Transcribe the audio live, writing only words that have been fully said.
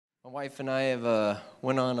My wife and I have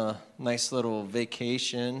went on a nice little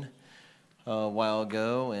vacation a while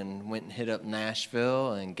ago and went and hit up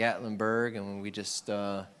Nashville and Gatlinburg, and we just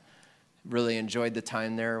really enjoyed the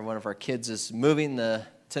time there. One of our kids is moving to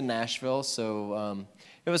Nashville, so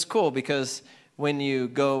it was cool because when you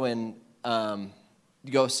go and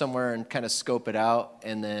you go somewhere and kind of scope it out,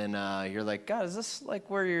 and then you're like, God, is this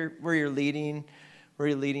like where you're leading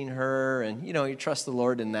her? And you trust the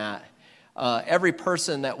Lord in that. Every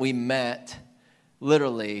person that we met,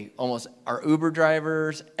 literally, almost our Uber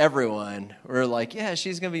drivers, everyone, were like, yeah,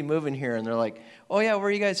 she's going to be moving here. And they're like, oh, yeah, where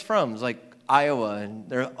are you guys from? It's like, Iowa. And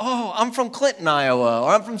they're like, oh, I'm from Clinton, Iowa, or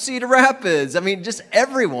I'm from Cedar Rapids. I mean, just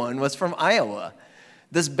everyone was from Iowa.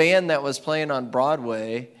 This band that was playing on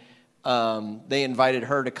Broadway, they invited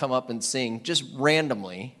her to come up and sing just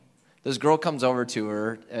randomly. This girl comes over to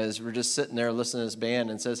her as we're just sitting there listening to this band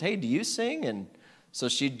and says, hey, do you sing? And so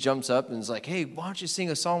she jumps up and is like, hey, why don't you sing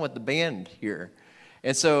a song with the band here?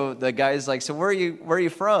 And so the guy's like, so where are you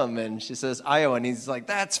from? And she says, Iowa. And he's like,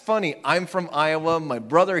 that's funny. I'm from Iowa. My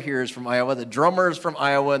brother here is from Iowa. The drummer is from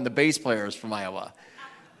Iowa. And the bass player is from Iowa.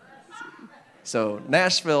 So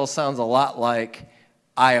Nashville sounds a lot like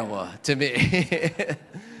Iowa to me.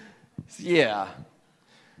 Yeah.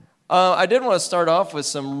 I did want to start off with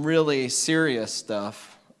some really serious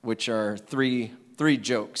stuff, which are three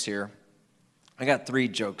jokes here. I got 3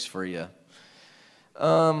 jokes for you.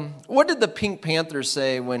 What did the Pink Panther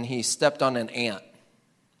say when he stepped on an ant?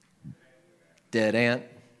 Dead ant,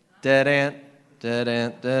 dead ant, dead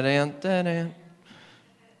ant, dead ant, dead ant.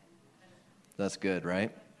 That's good,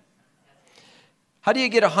 right? How do you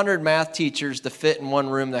get 100 math teachers to fit in one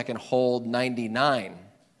room that can hold 99?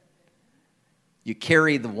 You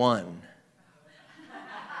carry the one.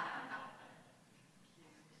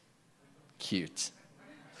 Cute.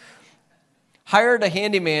 Hired a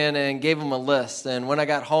handyman and gave him a list, and when I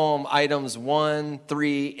got home, items 1,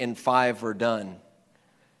 3, and 5 were done.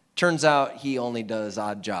 Turns out he only does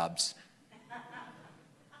odd jobs.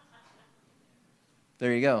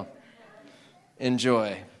 There you go.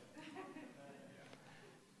 Enjoy.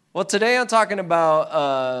 Well, today I'm talking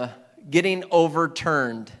about getting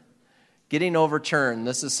overturned. Getting overturned.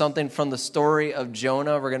 This is something from the story of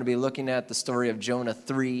Jonah. We're going to be looking at the story of Jonah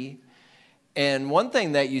 3. And one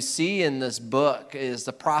thing that you see in this book is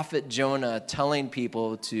the prophet Jonah telling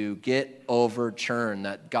people to get overturned,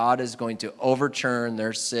 that God is going to overturn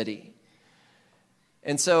their city.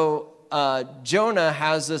 And so Jonah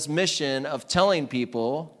has this mission of telling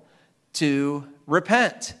people to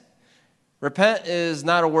repent. Repent is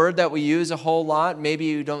not a word that we use a whole lot. Maybe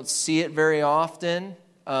you don't see it very often.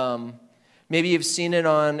 Maybe you've seen it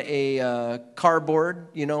on a cardboard,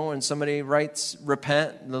 when somebody writes,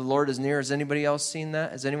 repent, the Lord is near. Has anybody else seen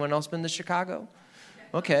that? Has anyone else been to Chicago?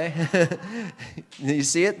 Okay. You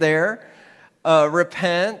see it there.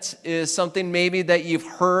 Repent is something maybe that you've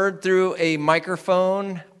heard through a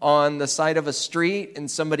microphone on the side of a street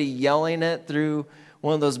and somebody yelling it through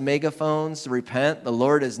one of those megaphones to repent, the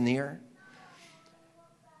Lord is near.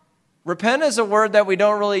 Repent is a word that we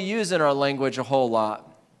don't really use in our language a whole lot.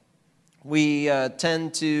 We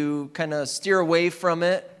tend to kind of steer away from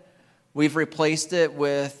it. We've replaced it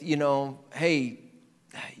with, hey,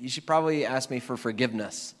 you should probably ask me for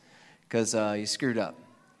forgiveness because you screwed up.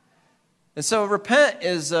 And so repent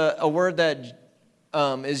is a word that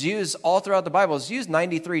is used all throughout the Bible. It's used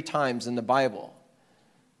 93 times in the Bible.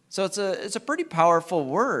 So it's a pretty powerful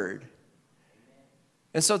word.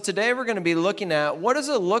 And so today we're going to be looking at what does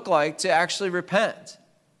it look like to actually repent?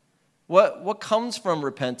 What comes from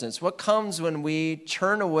repentance? What comes when we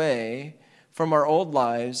turn away from our old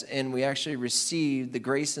lives and we actually receive the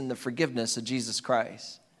grace and the forgiveness of Jesus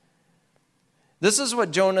Christ? This is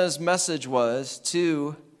what Jonah's message was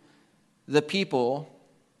to the people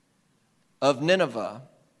of Nineveh.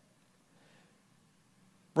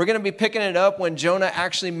 We're going to be picking it up when Jonah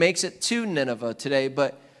actually makes it to Nineveh today,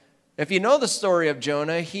 but if you know the story of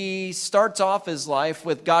Jonah, he starts off his life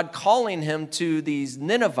with God calling him to these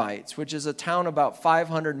Ninevites, which is a town about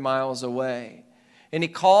 500 miles away. And he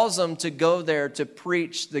calls them to go there to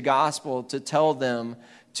preach the gospel, to tell them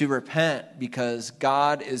to repent because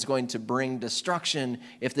God is going to bring destruction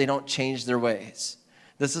if they don't change their ways.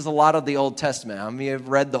 This is a lot of the Old Testament. I mean, you've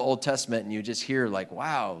read the Old Testament and you just hear like,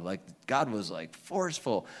 wow, like God was like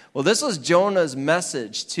forceful. Well, this was Jonah's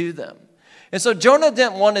message to them. And so Jonah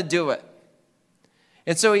didn't want to do it.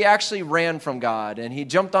 And so he actually ran from God, and he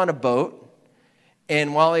jumped on a boat.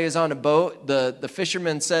 And while he was on a boat, the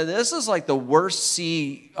fishermen said, this is like the worst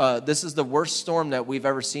sea, this is the worst storm that we've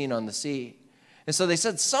ever seen on the sea. And so they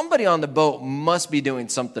said, somebody on the boat must be doing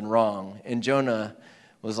something wrong. And Jonah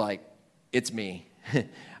was like, it's me.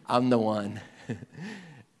 I'm the one.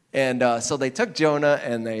 And so they took Jonah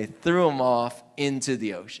and they threw him off into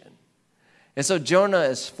the ocean. And so Jonah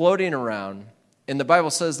is floating around, and the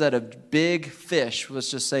Bible says that a big fish,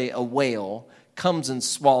 let's just say a whale, comes and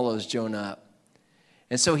swallows Jonah up.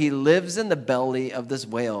 And so he lives in the belly of this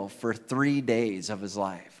whale for 3 days of his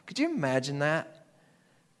life. Could you imagine that?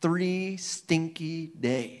 3 stinky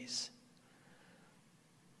days.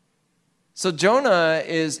 So Jonah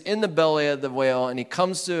is in the belly of the whale, and he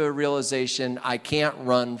comes to a realization, I can't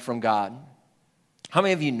run from God. How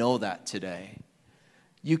many of you know that today?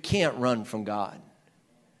 You can't run from God.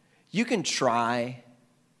 You can try.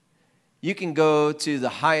 You can go to the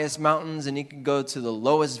highest mountains and you can go to the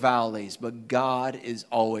lowest valleys, but God is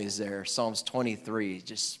always there. Psalms 23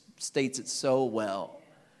 just states it so well.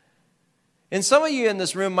 And some of you in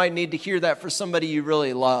this room might need to hear that for somebody you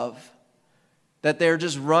really love. That they're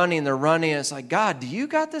just running, they're running. And it's like, God, do you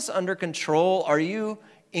got this under control? Are you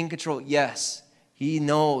in control? Yes, He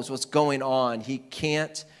knows what's going on. He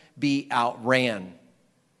can't be outran.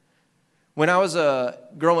 When I was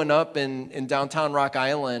growing up in downtown Rock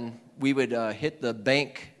Island, we would hit the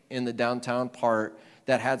bank in the downtown part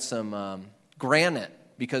that had some granite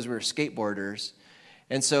because we were skateboarders.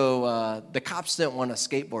 And so the cops didn't want us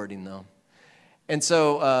skateboarding, though. And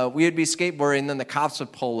so we would be skateboarding, and then the cops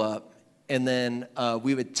would pull up, and then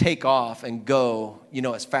we would take off and go,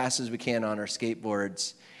 as fast as we can on our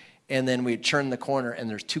skateboards. And then we'd turn the corner, and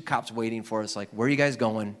there's 2 cops waiting for us, like, where are you guys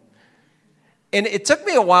going? And it took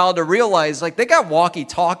me a while to realize, like, they got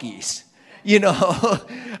walkie-talkies,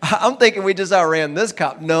 I'm thinking we just outran this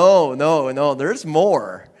cop. No, there's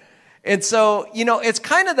more. And so, it's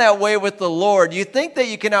kind of that way with the Lord. You think that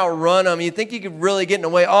you can outrun him. You think you could really get in the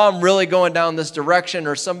way. Oh, I'm really going down this direction.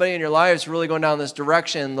 Or somebody in your life is really going down this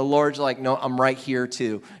direction. The Lord's like, no, I'm right here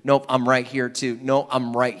too. Nope, I'm right here too. No,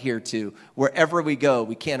 I'm right here too. Wherever we go,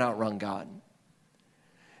 we can't outrun God.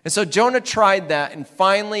 And so Jonah tried that, and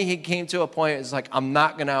finally he came to a point, it's like, I'm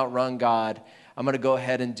not going to outrun God. I'm going to go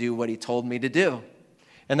ahead and do what he told me to do.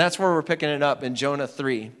 And that's where we're picking it up in Jonah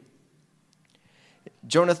 3.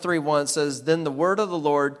 Jonah 3:1 says, Then the word of the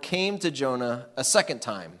Lord came to Jonah a second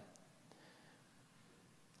time.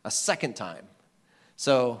 A second time.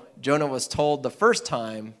 So Jonah was told the first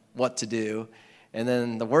time what to do, and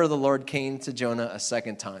then the word of the Lord came to Jonah a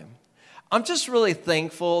second time. I'm just really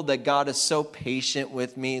thankful that God is so patient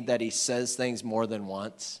with me that he says things more than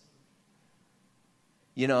once.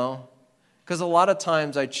 Because a lot of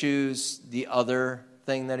times I choose the other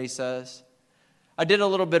thing that he says. I did a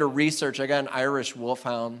little bit of research. I got an Irish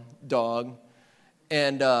wolfhound dog.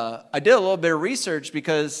 And I did a little bit of research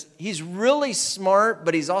because he's really smart,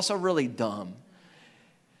 but he's also really dumb.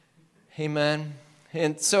 Amen.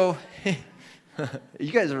 And so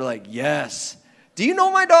you guys are like, yes. Do you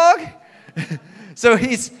know my dog? So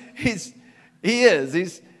he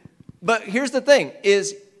is. But here's the thing,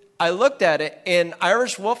 is I looked at it, and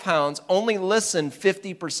Irish wolfhounds only listen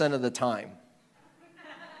 50% of the time.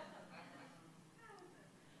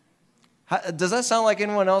 Does that sound like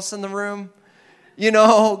anyone else in the room?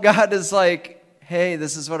 God is like, hey,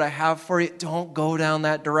 this is what I have for you. Don't go down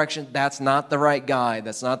that direction. That's not the right guy.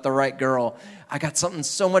 That's not the right girl. I got something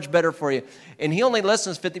so much better for you. And he only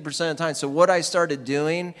listens 50% of the time. So what I started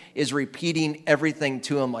doing is repeating everything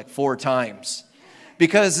to him like 4 times.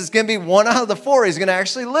 Because it's going to be 1 out of the 4 he's going to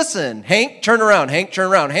actually listen. Hank, turn around. Hank, turn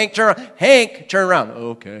around. Hank, turn around. Hank, turn around.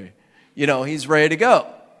 Okay. He's ready to go.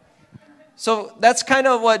 So that's kind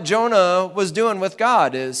of what Jonah was doing with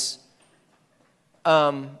God is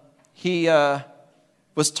he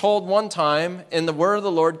was told one time, and the word of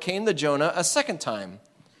the Lord came to Jonah a second time.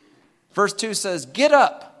 Verse 2 says, get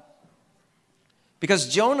up.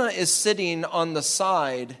 Because Jonah is sitting on the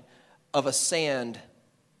side of a sand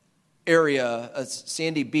area, a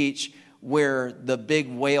sandy beach, where the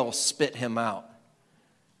big whale spit him out.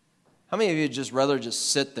 How many of you would just rather just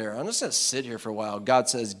sit there? I'm just going to sit here for a while. God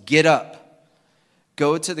says, get up.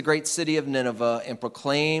 Go to the great city of Nineveh and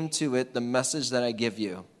proclaim to it the message that I give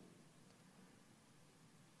you.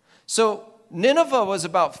 So Nineveh was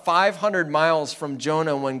about 500 miles from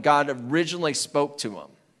Jonah when God originally spoke to him,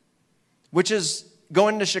 which is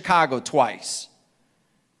going to Chicago twice.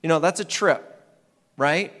 That's a trip,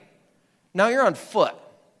 right? Now you're on foot.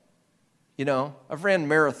 I've ran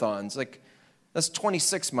marathons. That's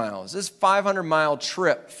 26 miles. This is a 500-mile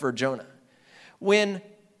trip for Jonah. When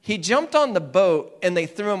he jumped on the boat and they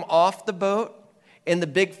threw him off the boat and the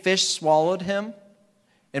big fish swallowed him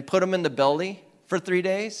and put him in the belly for 3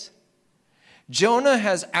 days, Jonah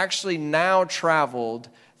has actually now traveled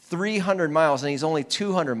 300 miles, and he's only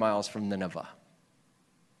 200 miles from Nineveh.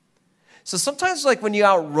 So sometimes like when you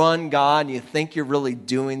outrun God and you think you're really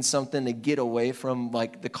doing something to get away from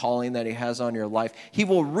like the calling that he has on your life, he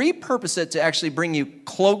will repurpose it to actually bring you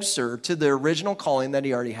closer to the original calling that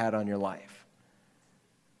he already had on your life.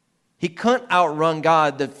 He couldn't outrun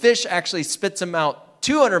God. The fish actually spits him out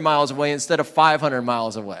 200 miles away instead of 500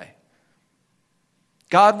 miles away.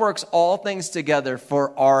 God works all things together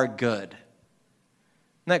for our good. Isn't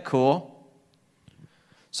that cool?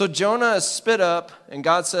 So Jonah is spit up, and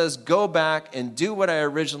God says, go back and do what I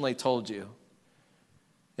originally told you.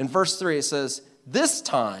 In verse 3, it says, this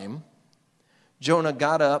time Jonah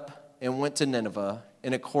got up and went to Nineveh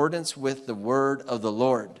in accordance with the word of the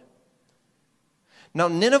Lord. Now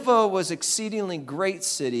Nineveh was an exceedingly great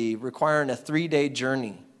city, requiring a 3-day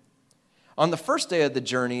journey. On the first day of the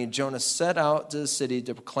journey, Jonah set out to the city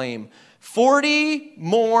to proclaim, 40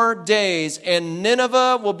 more days and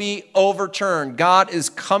Nineveh will be overturned. God is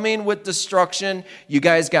coming with destruction. You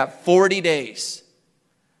guys got 40 days.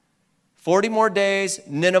 40 more days,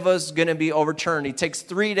 Nineveh's going to be overturned. He takes a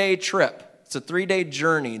 3-day trip. It's a 3-day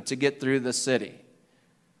journey to get through the city.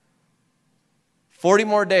 40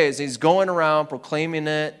 more days. He's going around proclaiming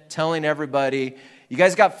it, telling everybody, you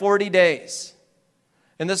guys got 40 days.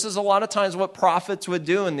 And this is a lot of times what prophets would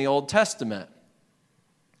do in the Old Testament.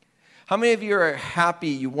 How many of you are happy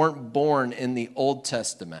you weren't born in the Old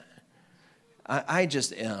Testament? I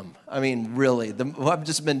just am. I mean, really. I've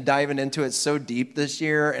just been diving into it so deep this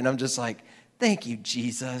year, and I'm just like, thank you,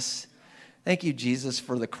 Jesus. Thank you, Jesus,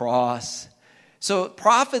 for the cross. So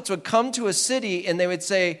prophets would come to a city, and they would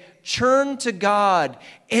say, turn to God,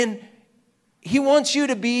 and he wants you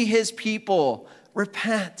to be his people.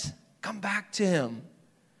 Repent. Come back to him.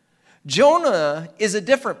 Jonah is a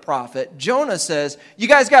different prophet. Jonah says, you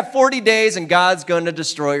guys got 40 days and God's going to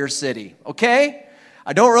destroy your city, okay?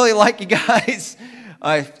 I don't really like you guys.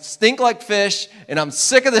 I stink like fish and I'm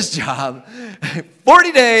sick of this job.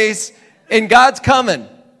 40 days and God's coming.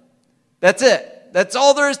 That's it. That's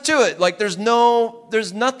all there is to it. Like there's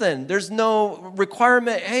nothing. There's no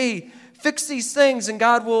requirement. Hey, fix these things and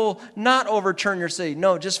God will not overturn your city.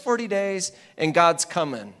 No, just 40 days and God's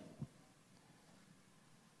coming.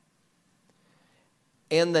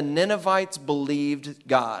 And the Ninevites believed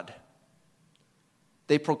God.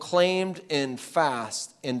 They proclaimed in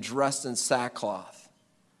fast and dressed in sackcloth.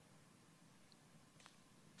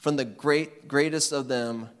 From the greatest of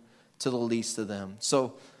them to the least of them.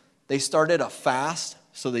 So they started a fast,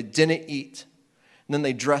 so they didn't eat. And then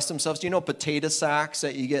they dressed themselves. You know potato sacks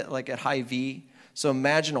that you get like at Hy-Vee? So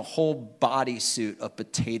imagine a whole bodysuit of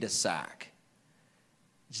potato sack.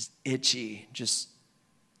 Just itchy, just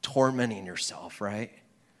tormenting yourself, right?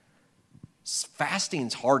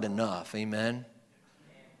 Fasting's hard enough, amen?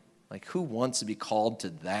 Like, who wants to be called to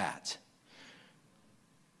that?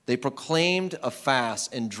 They proclaimed a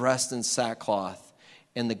fast and dressed in sackcloth,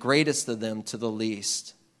 and the greatest of them to the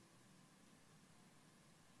least.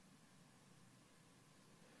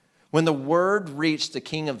 When the word reached the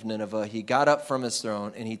king of Nineveh, he got up from his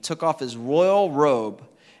throne, and he took off his royal robe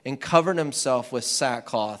and covered himself with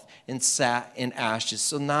sackcloth and sat in ashes.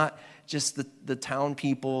 So not just the town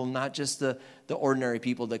people, not just the ordinary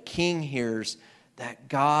people. The king hears that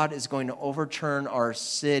God is going to overturn our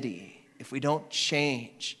city if we don't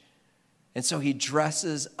change. And so he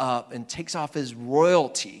dresses up and takes off his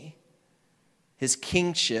royalty, his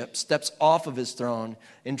kingship, steps off of his throne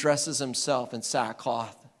and dresses himself in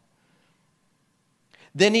sackcloth.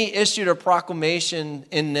 Then he issued a proclamation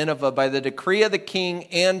in Nineveh by the decree of the king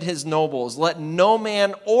and his nobles. Let no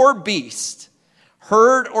man or beast,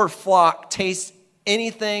 herd or flock taste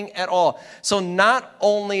anything at all. So not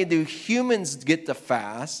only do humans get to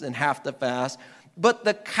fast and have to fast, but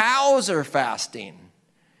the cows are fasting.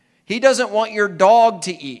 He doesn't want your dog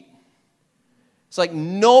to eat. It's like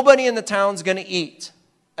nobody in the town's going to eat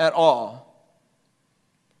at all.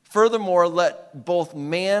 Furthermore, let both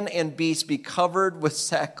man and beast be covered with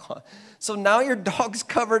sackcloth. So now your dog's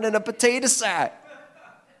covered in a potato sack.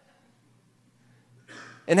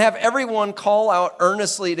 And have everyone call out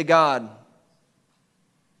earnestly to God.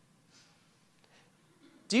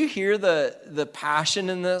 Do you hear the passion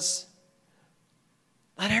in this?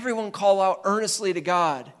 Let everyone call out earnestly to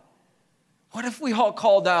God. What if we all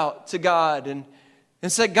called out to God and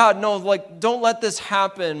said, God, no, like, don't let this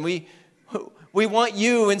happen. We want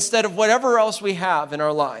you instead of whatever else we have in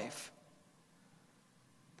our life.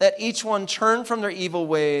 That each one turn from their evil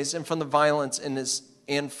ways and from the violence in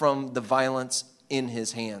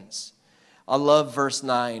his hands. I love verse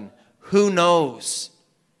 9. Who knows?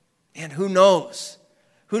 And who knows?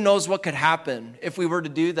 Who knows what could happen if we were to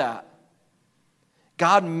do that?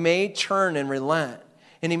 God may turn and relent,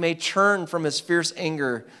 and he may turn from his fierce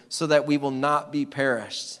anger so that we will not be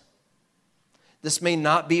perished. This may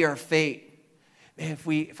not be our fate. Man,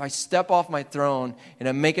 if I step off my throne and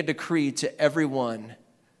I make a decree to everyone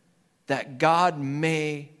that God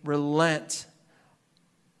may relent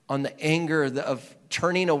on the anger of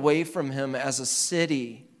turning away from him as a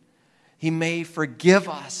city, he may forgive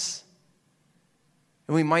us,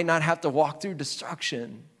 and we might not have to walk through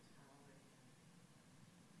destruction.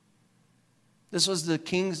 This was the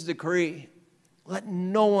king's decree. Let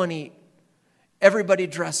no one eat. Everybody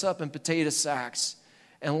dress up in potato sacks,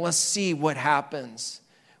 and let's see what happens.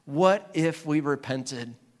 What if we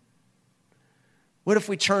repented? What if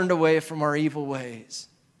we turned away from our evil ways?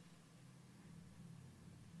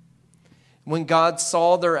 When God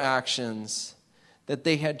saw their actions, that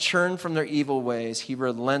they had turned from their evil ways, he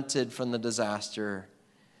relented from the disaster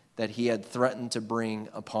that he had threatened to bring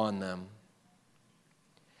upon them.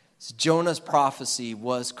 So Jonah's prophecy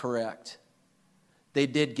was correct. They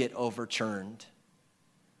did get overturned.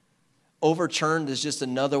 Overturned is just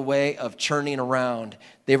another way of churning around.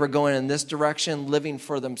 They were going in this direction, living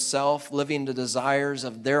for themselves, living the desires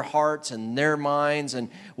of their hearts and their minds and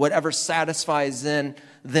whatever satisfies them,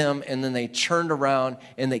 and then they turned around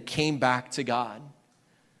and they came back to God.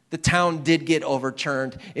 The town did get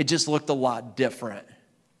overturned. It just looked a lot different.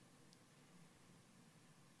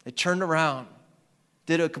 They turned around,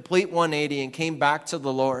 did a complete 180, and came back to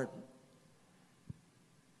the Lord.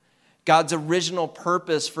 God's original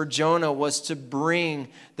purpose for Jonah was to bring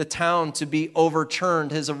the town to be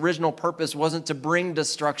overturned. His original purpose wasn't to bring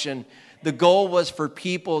destruction. The goal was for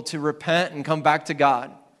people to repent and come back to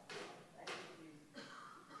God.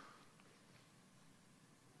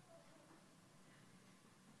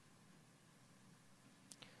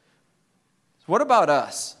 What about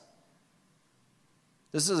us?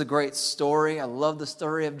 This is a great story. I love the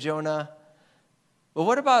story of Jonah. But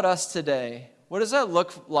what about us today? What does that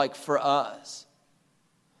look like for us?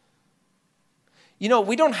 You know,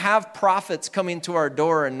 we don't have prophets coming to our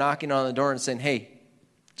door and knocking on the door and saying, hey,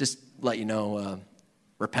 just let you know,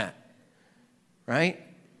 repent. Right?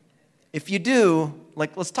 If you do,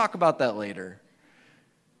 let's talk about that later.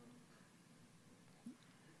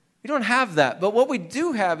 We don't have that. But what we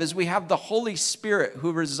do have is we have the Holy Spirit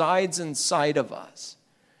who resides inside of us,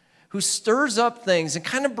 who stirs up things and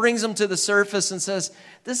kind of brings them to the surface and says,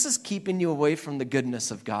 this is keeping you away from the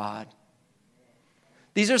goodness of God.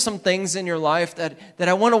 These are some things in your life that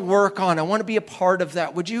I want to work on. I want to be a part of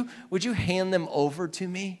that. Would you hand them over to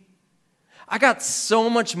me? I got so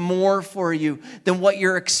much more for you than what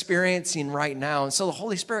you're experiencing right now. And so the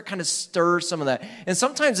Holy Spirit kind of stirs some of that. And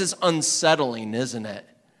sometimes it's unsettling, isn't it?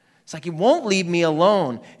 It's like, he won't leave me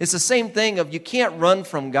alone. It's the same thing of you can't run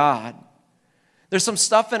from God. There's some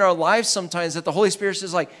stuff in our lives sometimes that the Holy Spirit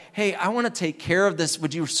says like, hey, I want to take care of this.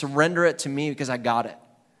 Would you surrender it to me because I got it?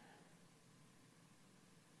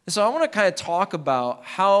 And so I want to kind of talk about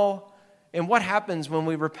how and what happens when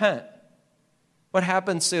we repent. What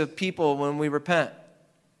happens to people when we repent?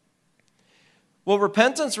 Well,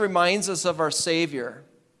 repentance reminds us of our Savior,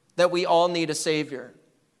 that we all need a Savior.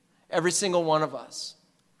 Every single one of us.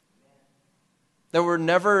 That we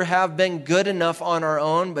never have been good enough on our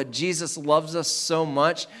own, but Jesus loves us so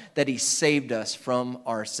much that he saved us from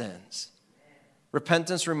our sins.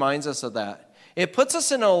 Repentance reminds us of that. It puts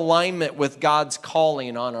us in alignment with God's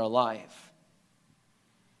calling on our life.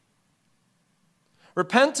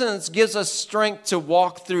 Repentance gives us strength to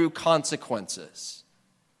walk through consequences.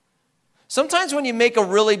 Sometimes when you make a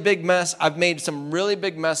really big mess, I've made some really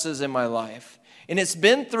big messes in my life. And it's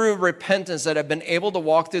been through repentance that I've been able to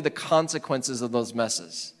walk through the consequences of those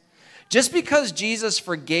messes. Just because Jesus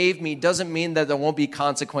forgave me doesn't mean that there won't be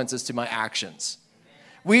consequences to my actions.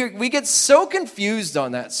 We get so confused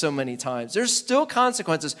on that so many times. There's still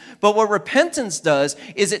consequences. But what repentance does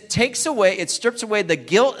is it strips away the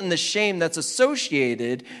guilt and the shame that's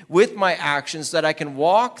associated with my actions so that I can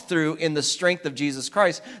walk through in the strength of Jesus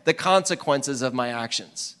Christ the consequences of my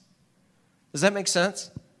actions. Does that make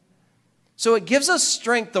sense? So it gives us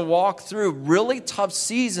strength to walk through really tough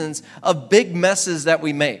seasons of big messes that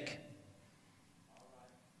we make.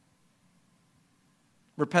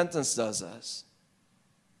 Repentance does this.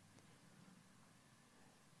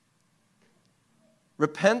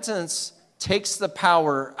 Repentance takes the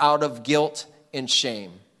power out of guilt and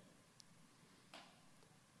shame.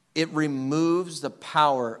 It removes the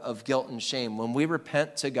power of guilt and shame. When we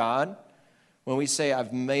repent to God, when we say,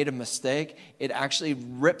 I've made a mistake, it actually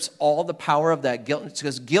rips all the power of that guilt.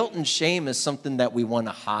 Because guilt and shame is something that we want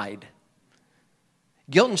to hide.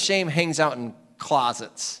 Guilt and shame hangs out in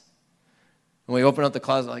closets. And we open up the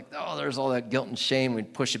closet like, oh, there's all that guilt and shame.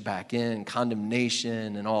 We'd push it back in,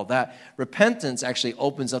 condemnation and all that. Repentance actually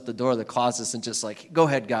opens up the door of the closets and just like, go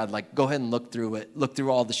ahead, God, like go ahead and look through it. Look through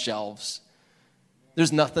all the shelves.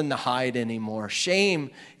 There's nothing to hide anymore.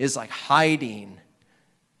 Shame is like hiding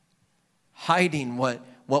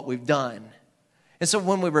what we've done. And so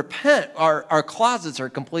when we repent, our closets are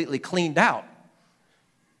completely cleaned out.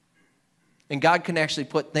 And God can actually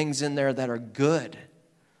put things in there that are good.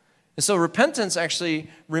 And so repentance actually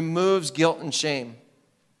removes guilt and shame.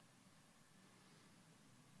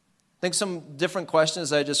 I think some different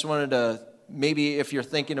questions I just wanted to, maybe if you're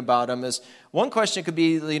thinking about them, is one question could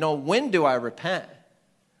be, when do I repent?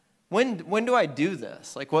 When do I do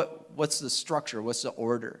this? Like what's the structure? What's the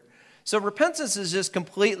order? So repentance is just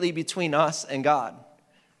completely between us and God.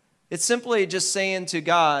 It's simply just saying to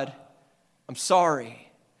God, I'm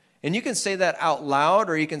sorry. And you can say that out loud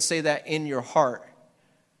or you can say that in your heart.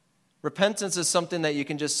 Repentance is something that you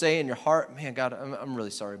can just say in your heart, man, God, I'm really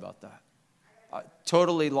sorry about that. I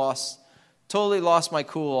totally lost my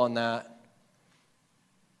cool on that.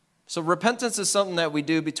 So repentance is something that we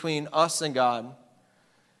do between us and God.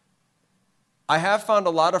 I have found a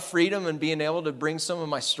lot of freedom in being able to bring some of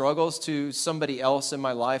my struggles to somebody else in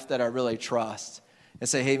my life that I really trust and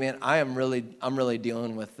say, hey, man, I'm really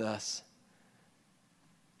dealing with this.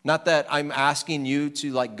 Not that I'm asking you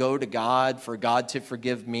to like go to God for God to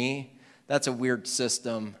forgive me. That's a weird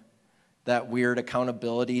system, that weird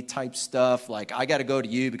accountability type stuff. Like I got to go to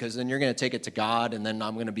you because then you're going to take it to God and then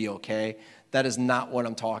I'm going to be okay. That is not what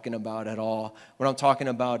I'm talking about at all. What I'm talking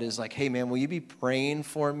about is like, hey man, will you be praying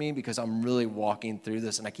for me because I'm really walking through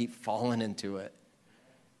this and I keep falling into it.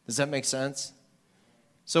 Does that make sense?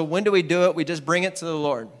 So when do we do it? We just bring it to the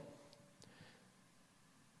Lord.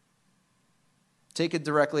 Take it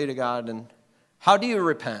directly to God. And how do you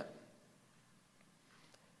repent?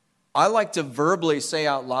 I like to verbally say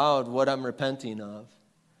out loud what I'm repenting of.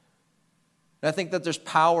 And I think that there's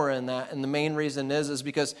power in that. And the main reason is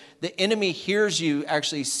because the enemy hears you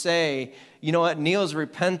actually say, you know what, Neil's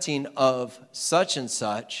repenting of such and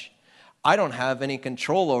such. I don't have any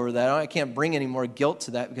control over that. I can't bring any more guilt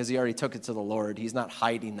to that because he already took it to the Lord. He's not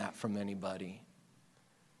hiding that from anybody.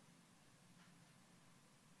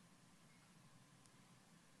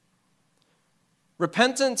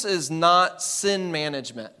 Repentance is not sin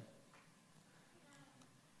management.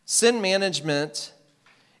 Sin management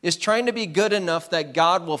is trying to be good enough that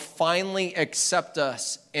God will finally accept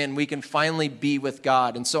us and we can finally be with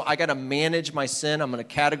God. And so I got to manage my sin. I'm going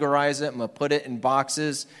to categorize it. I'm going to put it in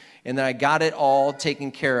boxes. And then I got it all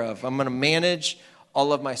taken care of. I'm going to manage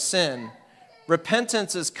all of my sin.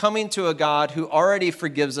 Repentance is coming to a God who already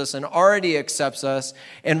forgives us and already accepts us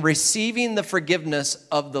and receiving the forgiveness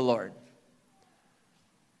of the Lord.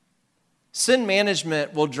 Sin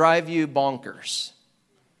management will drive you bonkers.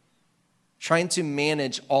 Trying to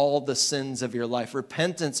manage all the sins of your life.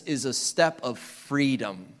 Repentance is a step of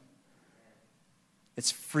freedom.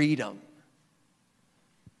 It's freedom.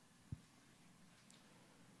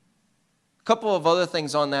 A couple of other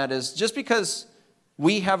things on that is just because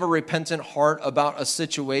we have a repentant heart about a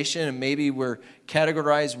situation and maybe we're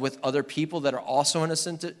categorized with other people that are also in a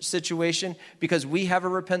situation, because we have a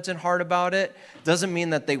repentant heart about it, doesn't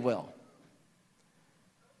mean that they will.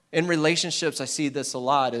 In relationships, I see this a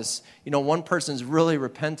lot is, one person's really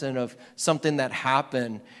repentant of something that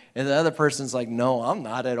happened, and the other person's like, no, I'm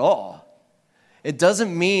not at all. It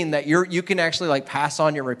doesn't mean that you can actually like pass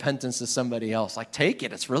on your repentance to somebody else. Like, take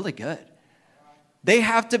it. It's really good. They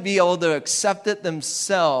have to be able to accept it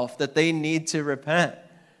themselves that they need to repent.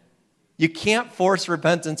 You can't force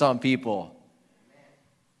repentance on people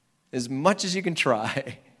as much as you can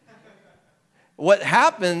try. What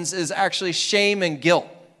happens is actually shame and guilt.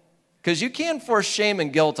 Because you can force shame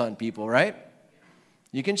and guilt on people, right?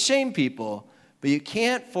 You can shame people, but you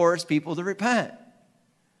can't force people to repent.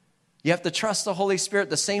 You have to trust the Holy Spirit.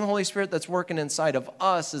 The same Holy Spirit that's working inside of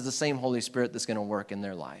us is the same Holy Spirit that's going to work in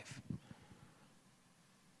their life.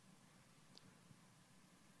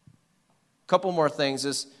 A couple more things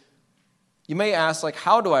is, you may ask, like,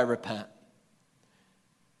 how do I repent?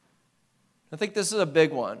 I think this is a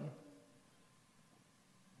big one.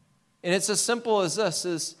 And it's as simple as this,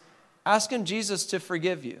 is asking Jesus to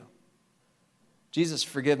forgive you. Jesus,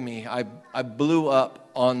 forgive me. I blew up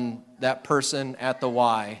on that person at the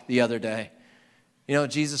Y the other day.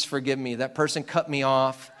 Jesus, forgive me. That person cut me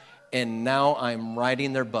off, and now I'm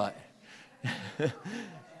riding their butt.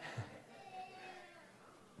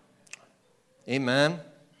 Amen.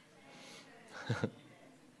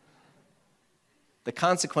 The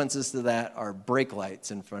consequences to that are brake lights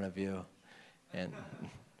in front of you. And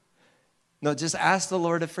No, just ask the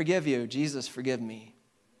Lord to forgive you. Jesus, forgive me.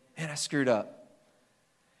 Man, I screwed up.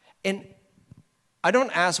 And I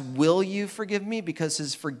don't ask, will you forgive me? Because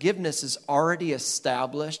his forgiveness is already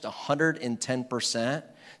established 110%.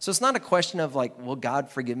 So it's not a question of like, will God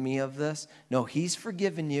forgive me of this? No, he's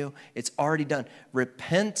forgiven you. It's already done.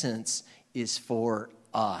 Repentance is for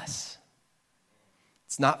us.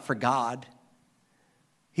 It's not for God.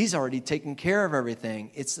 He's already taken care of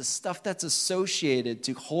everything. It's the stuff that's associated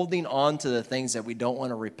to holding on to the things that we don't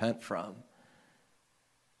want to repent from.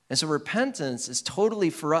 And so repentance is totally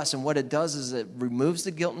for us. And what it does is it removes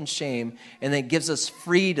the guilt and shame and then gives us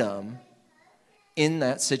freedom in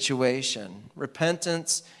that situation.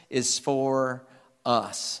 Repentance is for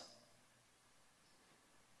us.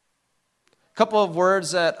 A couple of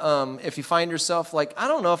words that if you find yourself like, I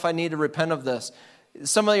don't know if I need to repent of this.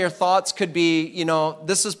 Some of your thoughts could be,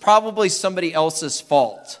 this is probably somebody else's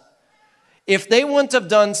fault. If they wouldn't have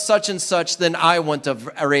done such and such, then I wouldn't have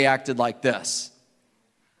reacted like this.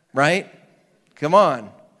 Right? Come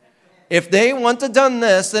on. If they wouldn't have done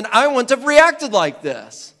this, then I wouldn't have reacted like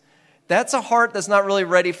this. That's a heart that's not really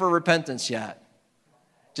ready for repentance yet.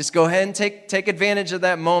 Just go ahead and take advantage of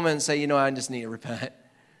that moment and say, I just need to repent.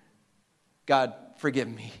 God, forgive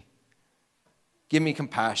me. Give me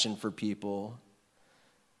compassion for people.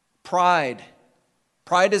 Pride.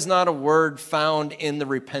 Pride is not a word found in the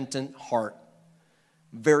repentant heart.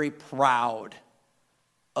 Very proud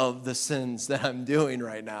of the sins that I'm doing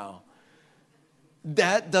right now.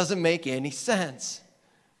 That doesn't make any sense.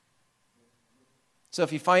 So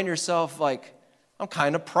if you find yourself like, I'm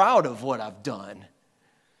kind of proud of what I've done.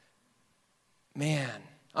 Man,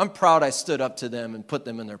 I'm proud I stood up to them and put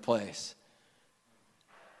them in their place.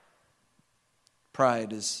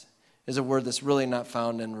 Pride is a word that's really not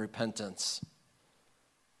found in repentance.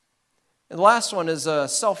 And the last one is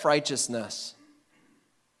self-righteousness.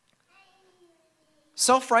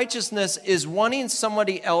 Self-righteousness is wanting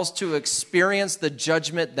somebody else to experience the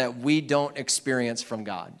judgment that we don't experience from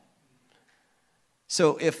God.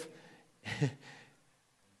 So if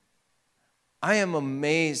I am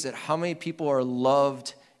amazed at how many people are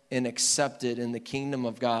loved and accepted in the kingdom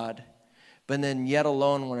of God, but then yet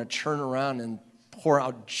alone want to turn around and pour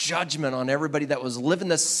out judgment on everybody that was living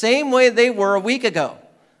the same way they were a week ago.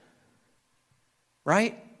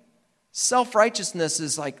 Right? Self-righteousness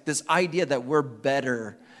is like this idea that we're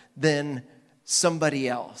better than somebody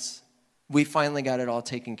else. We finally got it all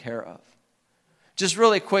taken care of. Just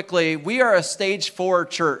really quickly, we are a stage 4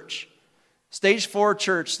 church. Stage 4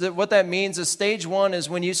 church, what that means is stage 1 is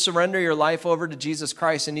when you surrender your life over to Jesus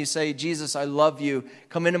Christ and you say, Jesus, I love you.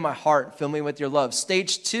 Come into my heart. Fill me with your love.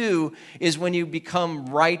 Stage 2 is when you become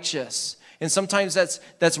righteous. And sometimes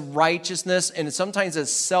that's righteousness, and sometimes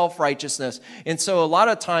it's self-righteousness. And so a lot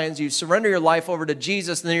of times you surrender your life over to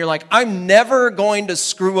Jesus, and then you're like, I'm never going to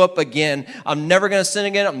screw up again. I'm never going to sin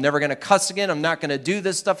again. I'm never going to cuss again. I'm not going to do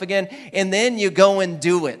this stuff again. And then you go and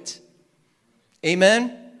do it.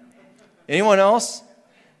 Amen? Anyone else?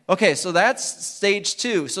 Okay, so that's stage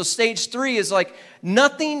 2. So stage 3 is like,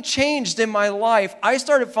 nothing changed in my life. I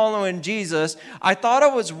started following Jesus. I thought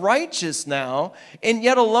I was righteous now, and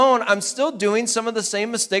yet alone, I'm still doing some of the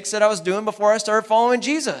same mistakes that I was doing before I started following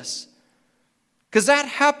Jesus. Because that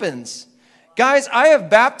happens. Guys, I have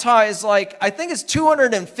baptized I think it's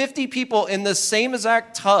 250 people in the same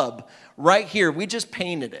exact tub right here. We just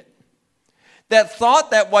painted it. That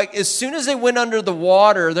thought that as soon as they went under the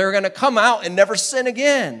water, they're going to come out and never sin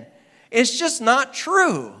again. It's just not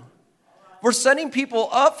true. We're setting people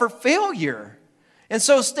up for failure. And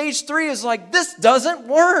so stage 3 is like, this doesn't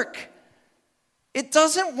work. It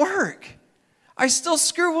doesn't work. I still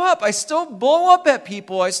screw up. I still blow up at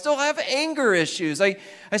people. I still have anger issues. I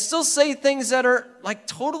still say things that are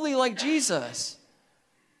totally like Jesus.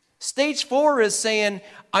 Stage 4 is saying,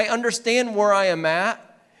 I understand where I am at.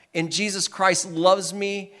 And Jesus Christ loves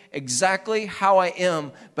me exactly how I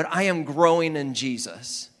am, but I am growing in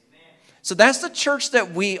Jesus. So that's the church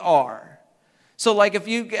that we are. So if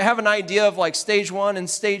you have an idea of stage 1 and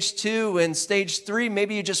stage 2 and stage 3,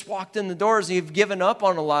 maybe you just walked in the doors and you've given up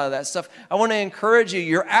on a lot of that stuff. I want to encourage you,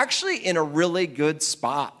 you're actually in a really good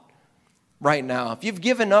spot right now. If you've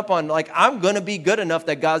given up on I'm going to be good enough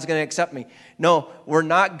that God's going to accept me. No, we're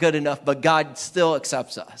not good enough, but God still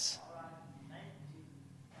accepts us.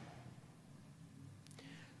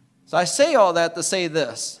 So I say all that to say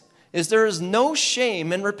this, is there is no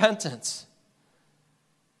shame in repentance.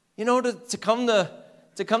 To come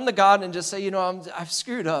to God and just say, I've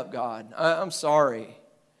screwed up, God. I'm sorry.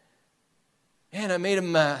 Man, I made a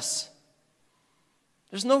mess.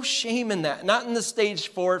 There's no shame in that, not in the stage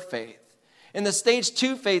 4 faith. And the stage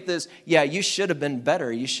 2 faith is, yeah, you should have been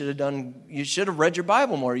better. You should have read your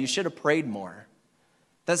Bible more. You should have prayed more.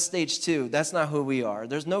 That's stage 2. That's not who we are.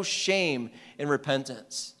 There's no shame in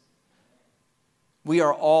repentance. We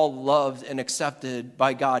are all loved and accepted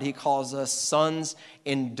by God. He calls us sons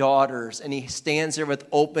and daughters, and he stands there with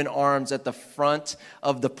open arms at the front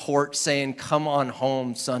of the porch saying, come on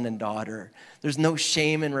home, son and daughter. There's no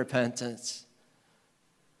shame in repentance.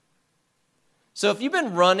 So if you've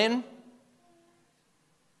been running,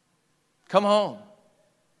 come home.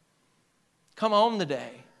 Come home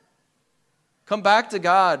today. Come back to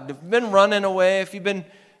God. If you've been running away, if you've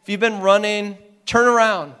been running, turn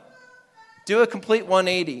around. Do a complete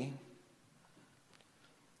 180.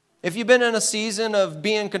 If you've been in a season of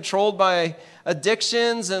being controlled by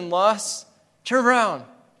addictions and lusts, turn around.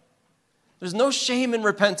 There's no shame in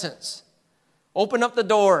repentance. Open up the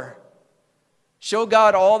door. Show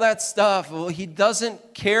God all that stuff. Well, he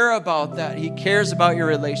doesn't care about that. He cares about your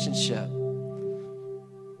relationship.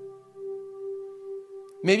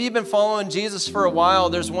 Maybe you've been following Jesus for a while.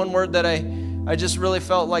 There's one word that I just really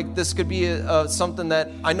felt like this could be something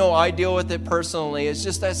that I know I deal with it personally. It's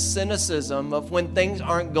just that cynicism of when things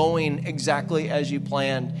aren't going exactly as you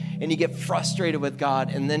planned and you get frustrated with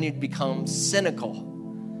God and then you become cynical.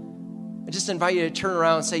 I just invite you to turn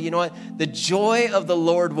around and say, you know what? The joy of the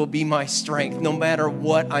Lord will be my strength no matter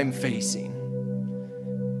what I'm facing.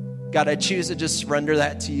 God, I choose to just surrender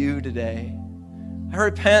that to you today. I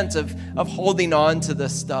repent of holding on to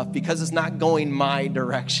this stuff because it's not going my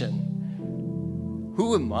direction.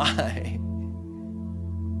 Who am I?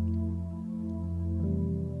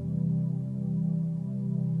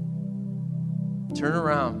 Turn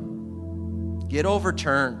around. Get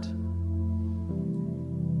overturned.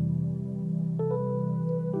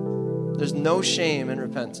 There's no shame in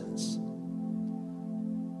repentance.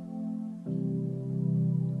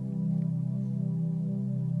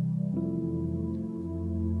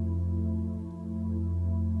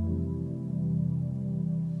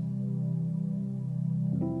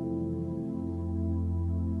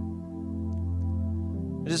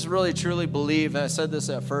 I just really, truly believe, and I said this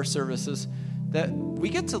at first services, that we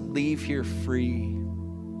get to leave here free.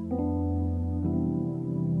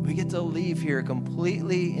 We get to leave here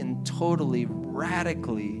completely and totally,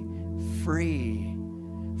 radically free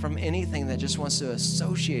from anything that just wants to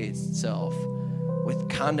associate itself with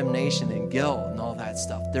condemnation and guilt and all that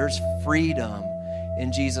stuff. There's freedom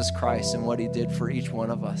in Jesus Christ and what he did for each one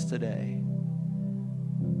of us today.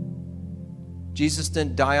 Jesus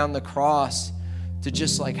didn't die on the cross to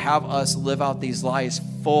just like have us live out these lives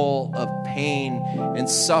full of pain and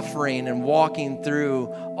suffering and walking through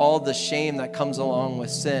all the shame that comes along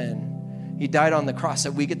with sin. He died on the cross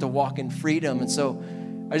that we get to walk in freedom. And so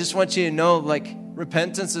I just want you to know, like,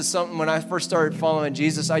 repentance is something, when I first started following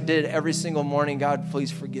Jesus, I did it every single morning. God,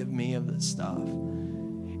 please forgive me of this stuff.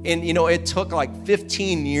 And, you know, it took like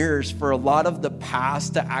 15 years for a lot of the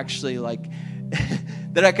past to actually like,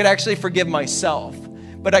 that I could actually forgive myself.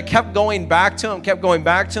 But I kept going back to him,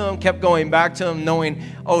 knowing,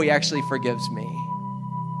 oh, he actually forgives me.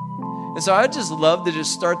 And so I'd just love to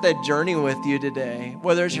just start that journey with you today,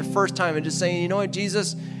 whether it's your first time, and just saying, you know what,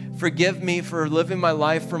 Jesus, forgive me for living my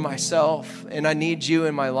life for myself, and I need you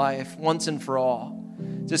in my life once and for all.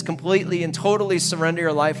 Just completely and totally surrender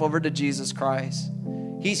your life over to Jesus Christ.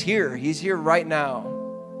 He's here right now.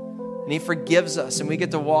 And he forgives us, and we get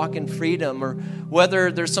to walk in freedom. Or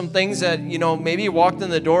whether there's some things that, you know, maybe you walked in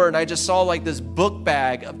the door and I just saw like this book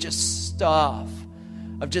bag of just stuff,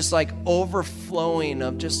 of just like overflowing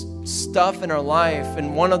of just stuff in our life.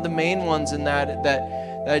 And one of the main ones in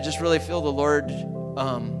that I just really feel the Lord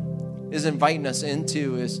is inviting us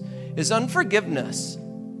into is unforgiveness.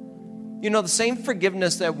 You know, the same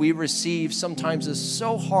forgiveness that we receive sometimes is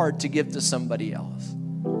so hard to give to somebody else.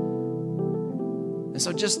 And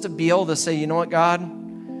so just to be able to say, you know what, God,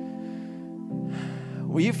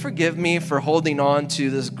 will you forgive me for holding on to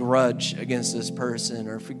this grudge against this person,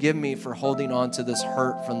 or forgive me for holding on to this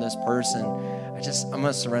hurt from this person. I'm going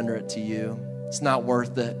to surrender it to you. It's not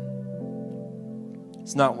worth it.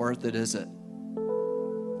 It's not worth it, is it?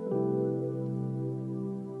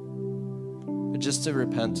 But just to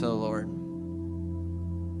repent to the Lord.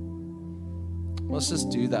 Let's just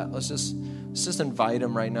do that. Let's just invite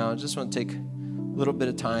him right now. I just want to take a little bit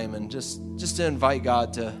of time and just to invite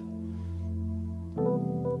God to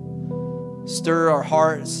stir our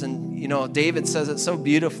hearts. And, you know, David says it so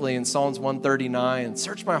beautifully in Psalms 139,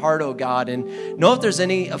 search my heart, O God, and know if there's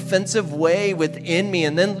any offensive way within me,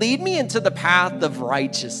 and then lead me into the path of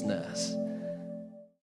righteousness.